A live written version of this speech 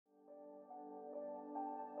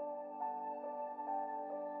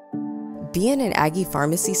Being an Aggie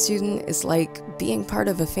Pharmacy student is like being part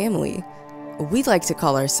of a family. We like to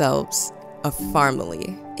call ourselves a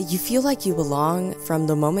pharmily. You feel like you belong from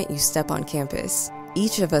the moment you step on campus.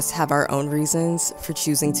 Each of us have our own reasons for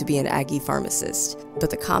choosing to be an Aggie Pharmacist,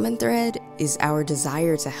 but the common thread is our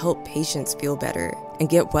desire to help patients feel better and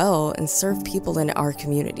get well and serve people in our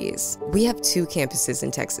communities. We have 2 campuses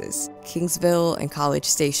in Texas, Kingsville and College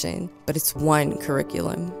Station, but it's 1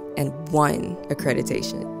 curriculum and 1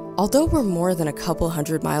 accreditation. Although we're more than a couple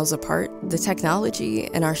hundred miles apart, the technology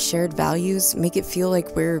and our shared values make it feel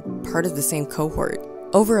like we're part of the same cohort.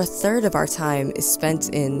 Over a third of our time is spent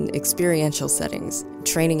in experiential settings,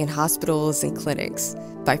 training in hospitals and clinics.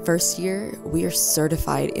 By first year, we are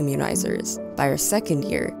certified immunizers. By our second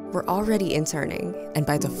year, we're already interning. And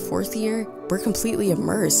by the 4th year, we're completely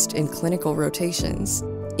immersed in clinical rotations.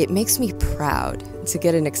 It makes me proud to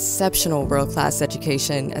get an exceptional world-class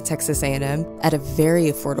education at Texas A&M at a very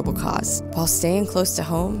affordable cost, while staying close to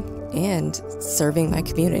home and serving my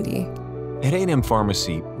community. At A&M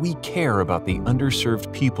Pharmacy, we care about the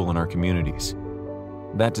underserved people in our communities.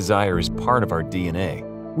 That desire is part of our DNA.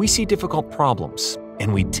 We see difficult problems,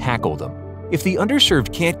 and we tackle them. If the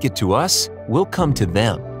underserved can't get to us, we'll come to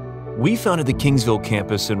them. We founded the Kingsville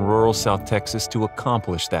campus in rural South Texas to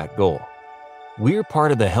accomplish that goal. We're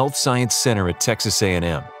part of the Health Science Center at Texas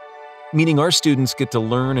A&M, meaning our students get to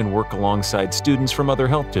learn and work alongside students from other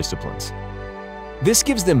health disciplines. This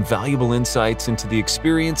gives them valuable insights into the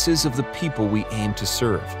experiences of the people we aim to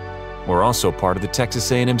serve. We're also part of the Texas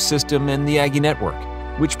A&M system and the Aggie Network,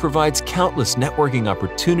 which provides countless networking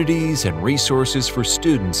opportunities and resources for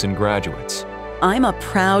students and graduates. I'm a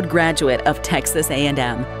proud graduate of Texas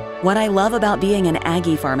A&M. What I love about being an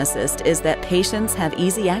Aggie Pharmacist is that patients have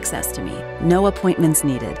easy access to me. No appointments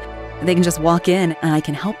needed. They can just walk in and I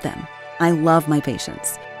can help them. I love my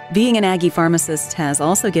patients. Being an Aggie Pharmacist has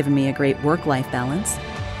also given me a great work-life balance.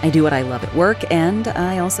 I do what I love at work, and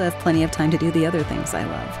I also have plenty of time to do the other things I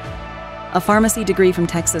love. A pharmacy degree from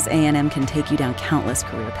Texas A&M can take you down countless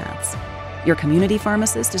career paths. Your community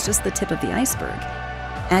pharmacist is just the tip of the iceberg.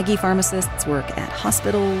 Aggie Pharmacists work at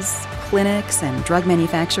hospitals, clinics, and drug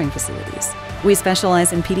manufacturing facilities. We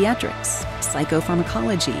specialize in pediatrics,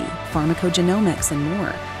 psychopharmacology, pharmacogenomics, and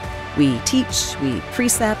more. We teach, we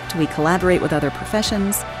precept, we collaborate with other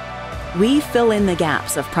professions. We fill in the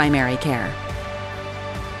gaps of primary care.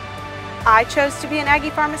 I chose to be an Aggie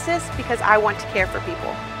Pharmacist because I want to care for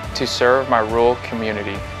people. To serve my rural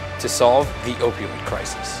community. To solve the opioid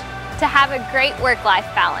crisis. To have a great work-life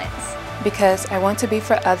balance. Because I want to be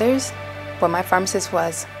for others what my pharmacist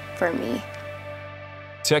was for me.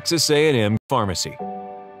 Texas A&M Pharmacy.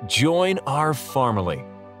 Join our Pharmily.